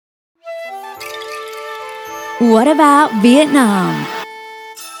What About Vietnam?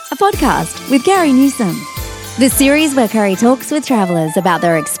 A podcast with Carrie Newsom. The series where Carrie talks with travellers about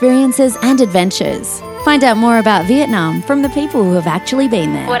their experiences and adventures. Find out more about Vietnam from the people who have actually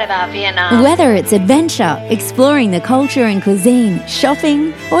been there. What about Vietnam? Whether it's adventure, exploring the culture and cuisine,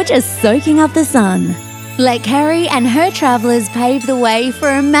 shopping, or just soaking up the sun. Let Carrie and her travellers pave the way for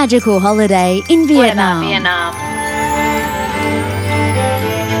a magical holiday in Vietnam. What about Vietnam?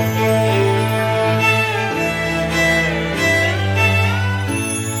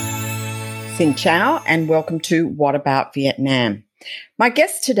 Xin chào and welcome to What About Vietnam. My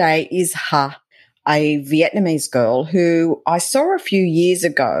guest today is Ha, a Vietnamese girl who I saw a few years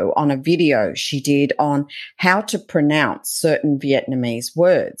ago on a video she did on how to pronounce certain Vietnamese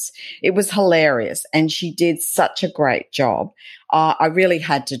words. It was hilarious and she did such a great job. I really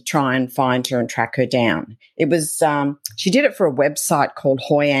had to try and find her and track her down. It was, she did it for a website called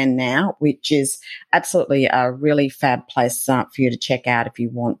Hoi An Now, which is absolutely a really fab place for you to check out if you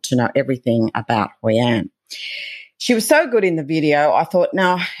want to know everything about Hoi An. She was so good in the video. I thought,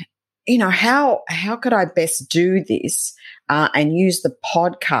 now, you know, how could I best do this and use the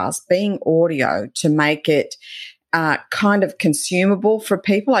podcast being audio to make it kind of consumable for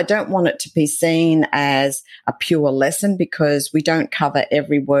people? I don't want it to be seen as a pure lesson because we don't cover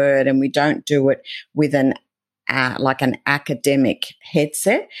every word and we don't do it with like an academic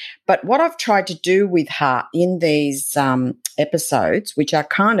headset. But what I've tried to do with her in these episodes, which are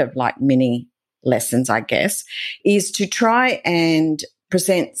kind of like mini lessons, I guess, is to try and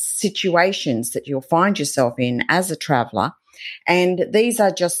present situations that you'll find yourself in as a traveller. And these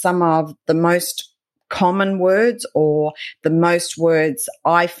are just some of the most common words or the most words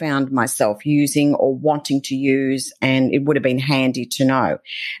I found myself using or wanting to use, and it would have been handy to know.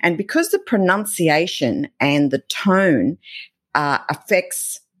 And because the pronunciation and the tone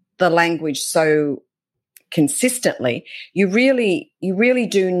affects the language so consistently, you really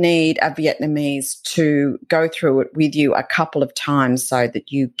do need a Vietnamese to go through it with you a couple of times so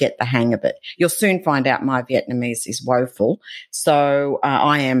that you get the hang of it. You'll soon find out my Vietnamese is woeful, so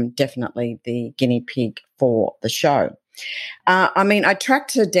I am definitely the guinea pig for the show. I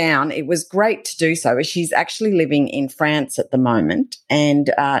tracked her down. It was great to do so. She's actually living in France at the moment, and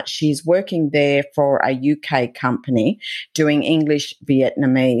she's working there for a UK company doing English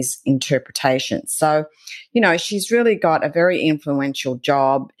Vietnamese interpretation. So, you know, she's really got a very influential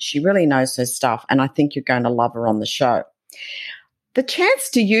job. She really knows her stuff, and I think you're going to love her on the show. The chance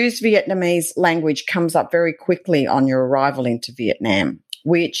to use Vietnamese language comes up very quickly on your arrival into Vietnam,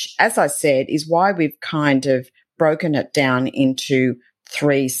 which, as I said, is why we've kind of broken it down into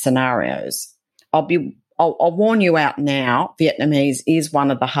three scenarios. I'll warn you out now, Vietnamese is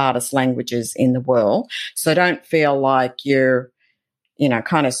one of the hardest languages in the world. So don't feel like you're, you know,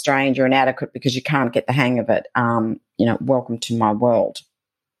 kind of strange or inadequate because you can't get the hang of it. Welcome to my world.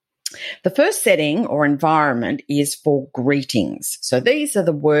 The first setting or environment is for greetings. So these are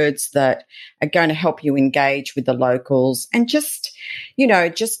the words that are going to help you engage with the locals and just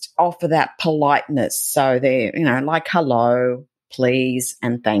offer that politeness. So they're, like hello, please,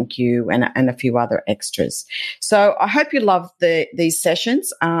 and thank you, and a few other extras. So I hope you love these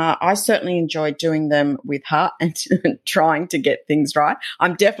sessions. I certainly enjoyed doing them with her and trying to get things right.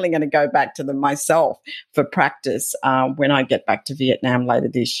 I'm definitely going to go back to them myself for practice when I get back to Vietnam later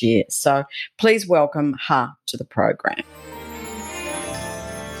this year. So please welcome her to the program.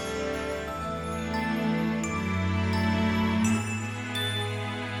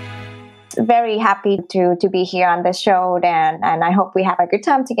 Very happy to be here on the show, and I hope we have a good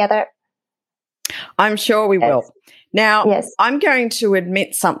time together. I'm sure we will. Now, yes. I'm going to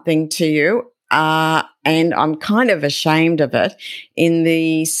admit something to you, and I'm kind of ashamed of it in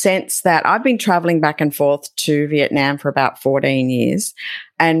the sense that I've been traveling back and forth to Vietnam for about 14 years,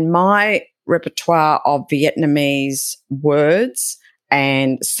 and my repertoire of Vietnamese words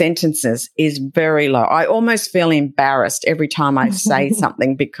and sentences is very low. I almost feel embarrassed every time I say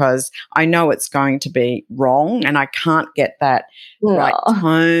something because I know it's going to be wrong and I can't get that right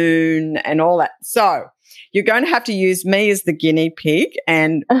tone and all that. So you're going to have to use me as the guinea pig,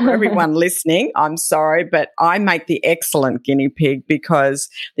 and for everyone listening, I'm sorry, but I make the excellent guinea pig because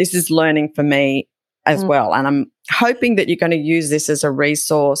this is learning for me as well. And I'm hoping that you're going to use this as a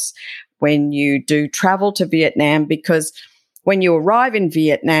resource when you do travel to Vietnam, because when you arrive in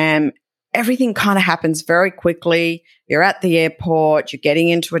Vietnam, everything kind of happens very quickly. You're at the airport, you're getting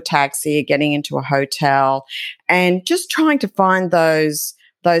into a taxi, you're getting into a hotel, and just trying to find those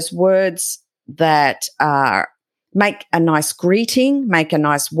words that are make a nice greeting, make a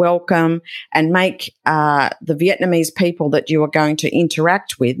nice welcome, and make the Vietnamese people that you are going to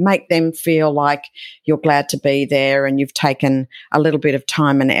interact with, make them feel like you're glad to be there and you've taken a little bit of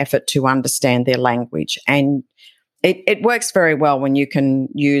time and effort to understand their language. And it works very well when you can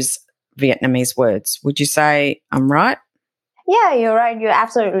use Vietnamese words. Would you say I'm right? Yeah, you're right. You're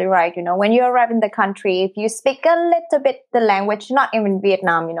absolutely right. When you arrive in the country, if you speak a little bit the language, not even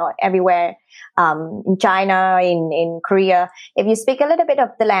Vietnam, everywhere, in China, in Korea, if you speak a little bit of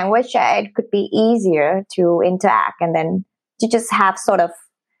the language, it could be easier to interact and then to just have sort of,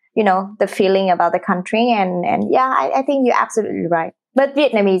 the feeling about the country. And yeah, I think you're absolutely right. But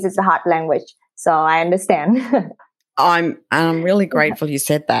Vietnamese is a hard language, so I understand. I'm really grateful you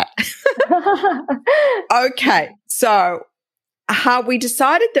said that. Okay, so we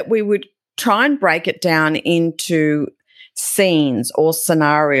decided that we would try and break it down into scenes or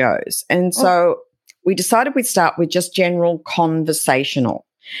scenarios. And so we decided we'd start with just general conversational.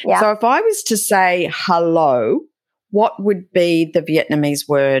 Yeah. So if I was to say hello, what would be the Vietnamese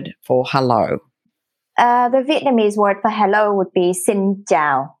word for hello? The Vietnamese word for hello would be xin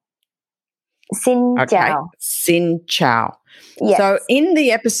chào. Xin chào. Xin chào. Yes. So in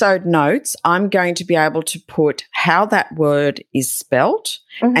the episode notes, I'm going to be able to put how that word is spelt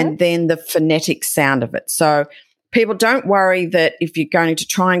and then the phonetic sound of it. So people, don't worry that if you're going to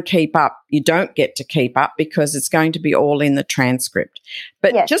try and keep up, you don't get to keep up because it's going to be all in the transcript.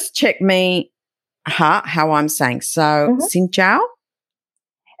 But just check me how I'm saying. So xin chào.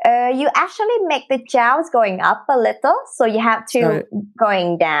 You actually make the chows going up a little, so you have to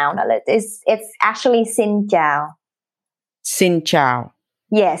going down a little. It's actually xin chào. Xin chào.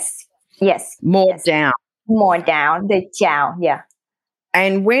 Yes. More down. More down, the chào, yeah.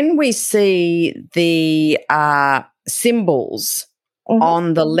 And when we see the symbols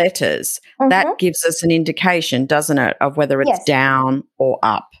on the letters, that gives us an indication, doesn't it, of whether it's down or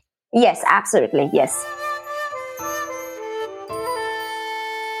up? Yes, absolutely, yes.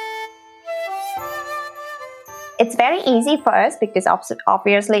 It's very easy for us because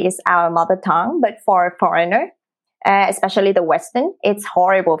obviously it's our mother tongue, but for a foreigner, especially the Western, it's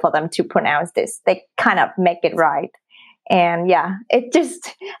horrible for them to pronounce this. They kind of make it right. And yeah,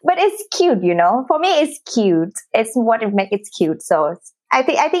 but it's cute, For me, it's cute. It's what it makes it cute. So I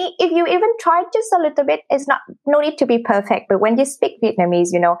think if you even try just a little bit, it's no need to be perfect. But when you speak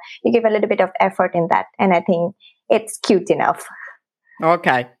Vietnamese, you give a little bit of effort in that. And I think it's cute enough.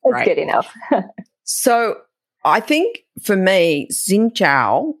 Okay. It's good enough. So I think for me, xin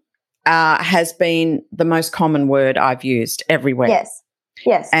chào has been the most common word I've used everywhere.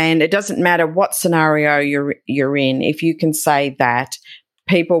 Yes. And it doesn't matter what scenario you're in. If you can say that,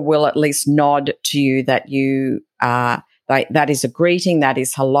 people will at least nod to you that you that is a greeting, that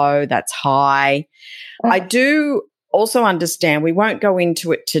is hello, that's hi. I do also understand, we won't go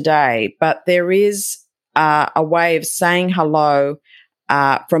into it today, but there is a way of saying hello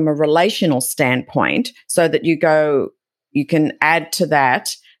from a relational standpoint, so that you can add to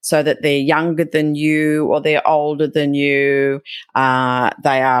that so that they're younger than you or they're older than you, they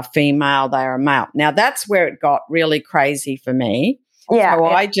are female, they are male. Now that's where it got really crazy for me. Yeah. So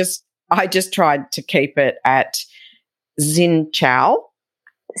I just tried to keep it at xin chào.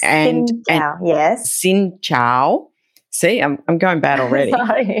 Xin chào, yes. Xin chào. See, I'm going bad already.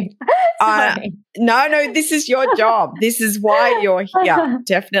 Sorry. No, this is your job. This is why you're here.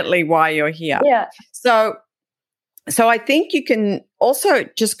 Definitely why you're here. Yeah. So I think you can also,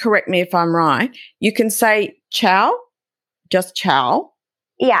 just correct me if I'm right, you can say ciao, just ciao.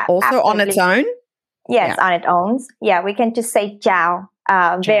 Yeah. Also absolutely. On its own? Yes, on its own. Yeah, we can just say ciao.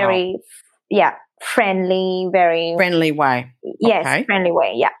 Very, friendly, very... Friendly way. Yes, okay. Friendly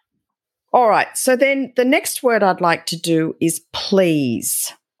way, yeah. All right. So then the next word I'd like to do is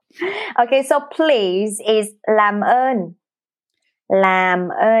please. Okay, so please is làm ơn. Làm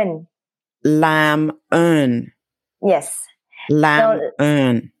ơn. Làm ơn. Yes. Làm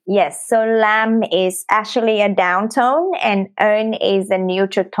ơn. Yes. So lam is actually a down tone and ơn is a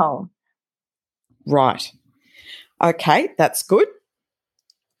neutral tone. Right. Okay, that's good.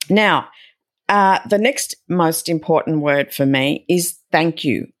 Now, the next most important word for me is thank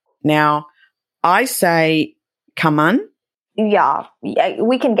you. Now, I say "kaman." Yeah,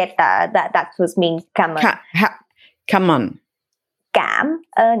 we can get that. That was mean "kaman." Kaman. Cảm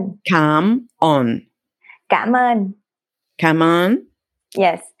ơn. Cảm ơn. Cảm ơn. Cảm ơn.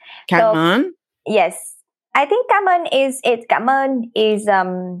 Yes. Cảm ơn. Yes, I think cảm ơn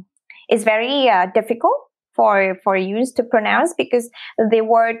is very difficult for you to pronounce because the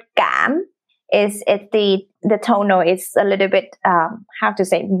word cảm is the tonal is a little bit how to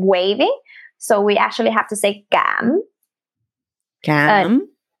say waving. So we actually have to say cảm. Cảm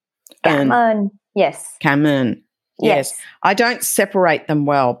Ơn. Yes. Cảm ơn. Yes. I don't separate them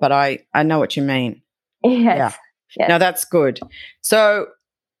well, but I know what you mean. Yes. Yeah. Yes. Now that's good. So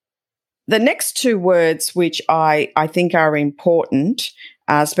the next two words which I think are important,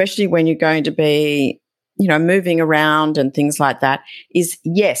 especially when you're going to be, moving around and things like that, is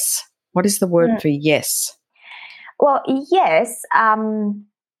yes. What is the word for yes? Well, yes.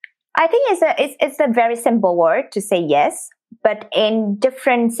 I think it's a very simple word to say yes, but in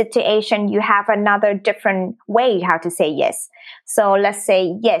different situation, you have another different way how to say yes. So let's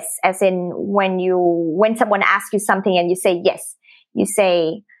say yes, as in when someone asks you something and you say yes, you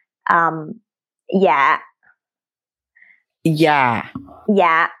say yeah. Yeah.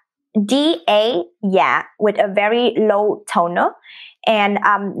 Yeah. D-A, yeah, with a very low toner. And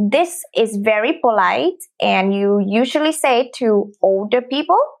this is very polite, and you usually say to older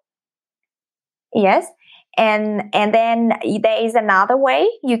people. Yes. And then there is another way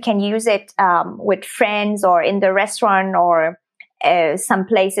you can use it with friends or in the restaurant or some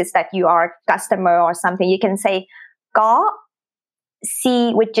places that you are customer or something. You can say có,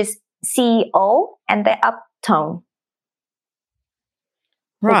 C, which is C-O, and the up tone.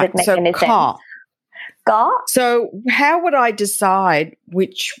 Right. Does it make any sense? Có. So how would I decide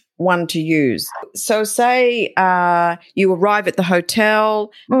which one to use? So say you arrive at the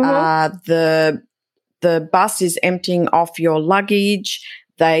hotel, the bus is emptying off your luggage.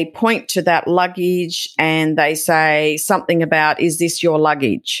 They point to that luggage and they say something about, is this your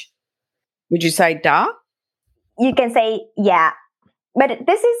luggage? Would you say da? You can say yeah. But I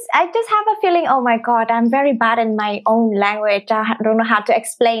just have a feeling, oh my God, I'm very bad in my own language. I don't know how to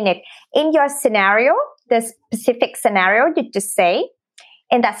explain it. In your scenario, the specific scenario you just say,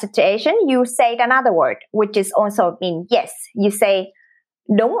 in that situation, you say another word, which is also mean yes. You say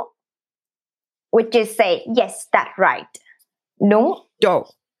đúng, which is say, yes, that's right. Đúng. Do.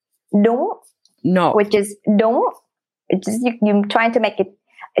 Đúng. No. Which is đúng. It's just you're trying to make it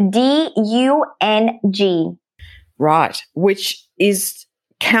D-U-N-G. Right. Which is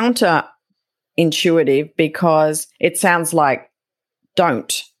counterintuitive because it sounds like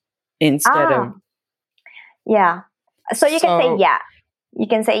don't instead of. Yeah. So you can say yeah. You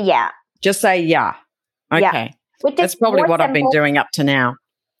can say yeah. Just say yeah. Okay. Yeah. That's probably what I've been doing up to now.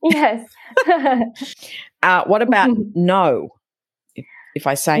 Yes. What about no? If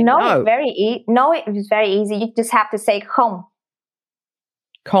I say no. It's no, it's very easy. You just have to say không.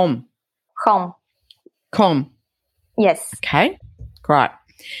 Không. Không. Không. Yes. Okay. Great.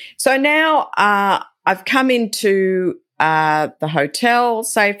 So now I've come into the hotel,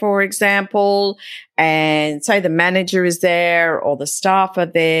 say, for example, and say the manager is there or the staff are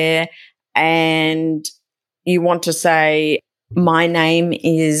there, and you want to say, my name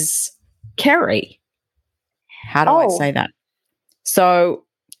is Kerry. How do I say that? So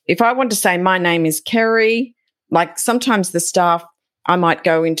if I want to say my name is Kerry, like sometimes the staff, I might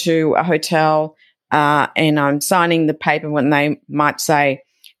go into a hotel and I'm signing the paper when they might say,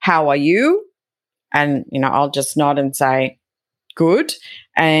 how are you? And, I'll just nod and say, good.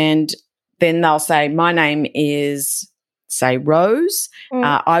 And then they'll say, my name is, say, Rose.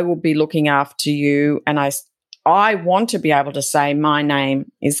 I will be looking after you. And I want to be able to say, my name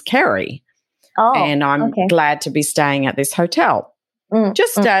is Kerry. And I'm glad to be staying at this hotel.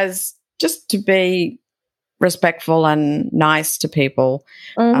 Just to be respectful and nice to people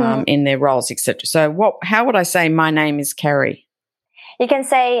in their roles, etc. So how would I say my name is Kerry? You can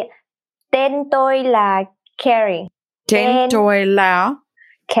say tên tôi là Kerry. Tên tôi là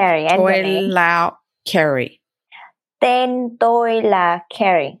Kerry. Tôi là Kerry. Tên tôi là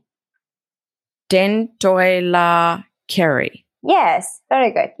Kerry. Tên tôi là Kerry. Yes,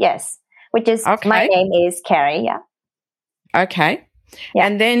 very good. Yes. Which is my name is Kerry, yeah. Okay. Yeah.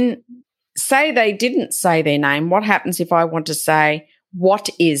 And then say they didn't say their name. What happens if I want to say, what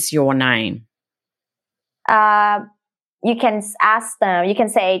is your name? You can ask them, you can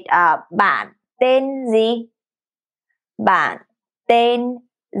say, bạn tên gì? Bạn tên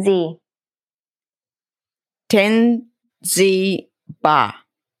gì? Tên gì ba?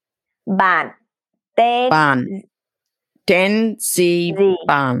 Bạn tên tên gì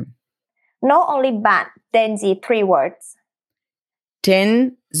bạn? Not only bạn tên gì, 3 words.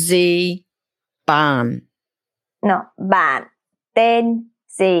 Tên gì bạn? No, bạn tên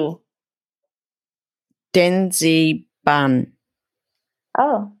gì? Tên gì bạn?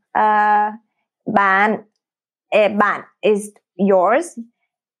 Bạn bạn is yours.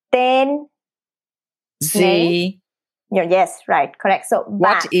 Tên gì? Yes, right, correct. So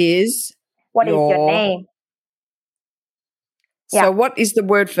what is your name? So what is the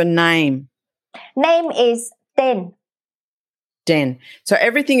word for name? Name is tên. Den. So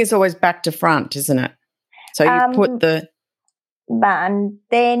everything is always back to front, isn't it? So you put the... Bạn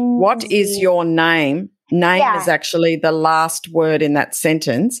tên What gì? is your name? Name Yeah. is actually the last word in that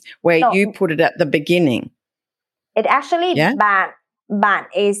sentence where No. you put it at the beginning. It actually, Yeah? bạn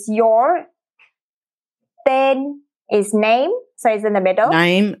is your, tên is name, so it's in the middle.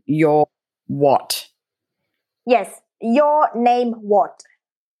 Name your what? Yes, your name what?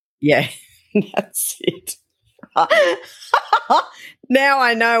 Yeah, that's it. Now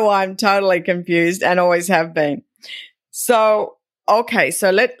I know why I'm totally confused and always have been. So, okay,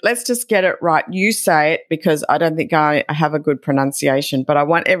 so let's just get it right. You say it because I don't think I have a good pronunciation, but I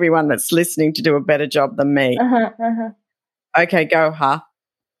want everyone that's listening to do a better job than me. Okay, go, huh?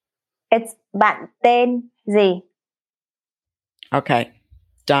 It's bạn tên gì? Okay,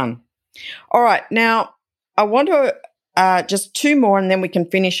 done. All right, now I want to just two more and then we can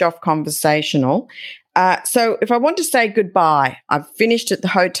finish off conversational. So if I want to say goodbye, I've finished at the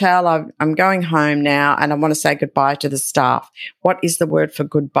hotel, I'm going home now and I want to say goodbye to the staff. What is the word for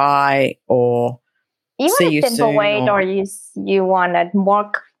goodbye or You see want you a simple soon? way or you want a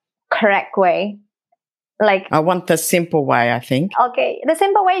more correct way? Like, I want the simple way, I think. okay, the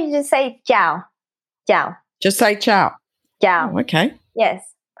simple way you just say chào. Chào. Just say ciao. Chào. Oh, okay. Yes.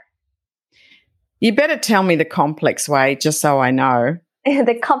 You better tell me the complex way just so I know.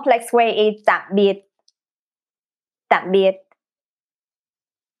 The complex way is tạm biệt. Tạm biệt.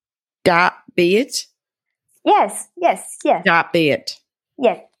 Tạm biệt? Yes. Tạm biệt.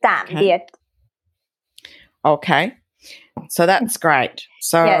 Yes, tạm biệt. Okay. So that's great.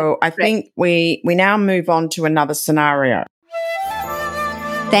 So Yes, I think we now move on to another scenario.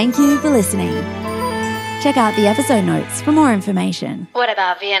 Thank you for listening. Check out the episode notes for more information. What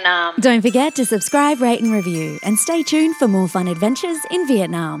about Vietnam? Don't forget to subscribe, rate and review, and stay tuned for more fun adventures in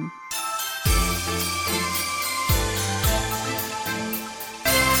Vietnam.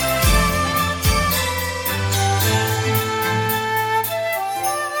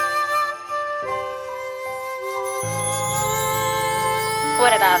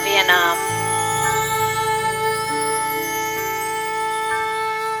 What about Vietnam?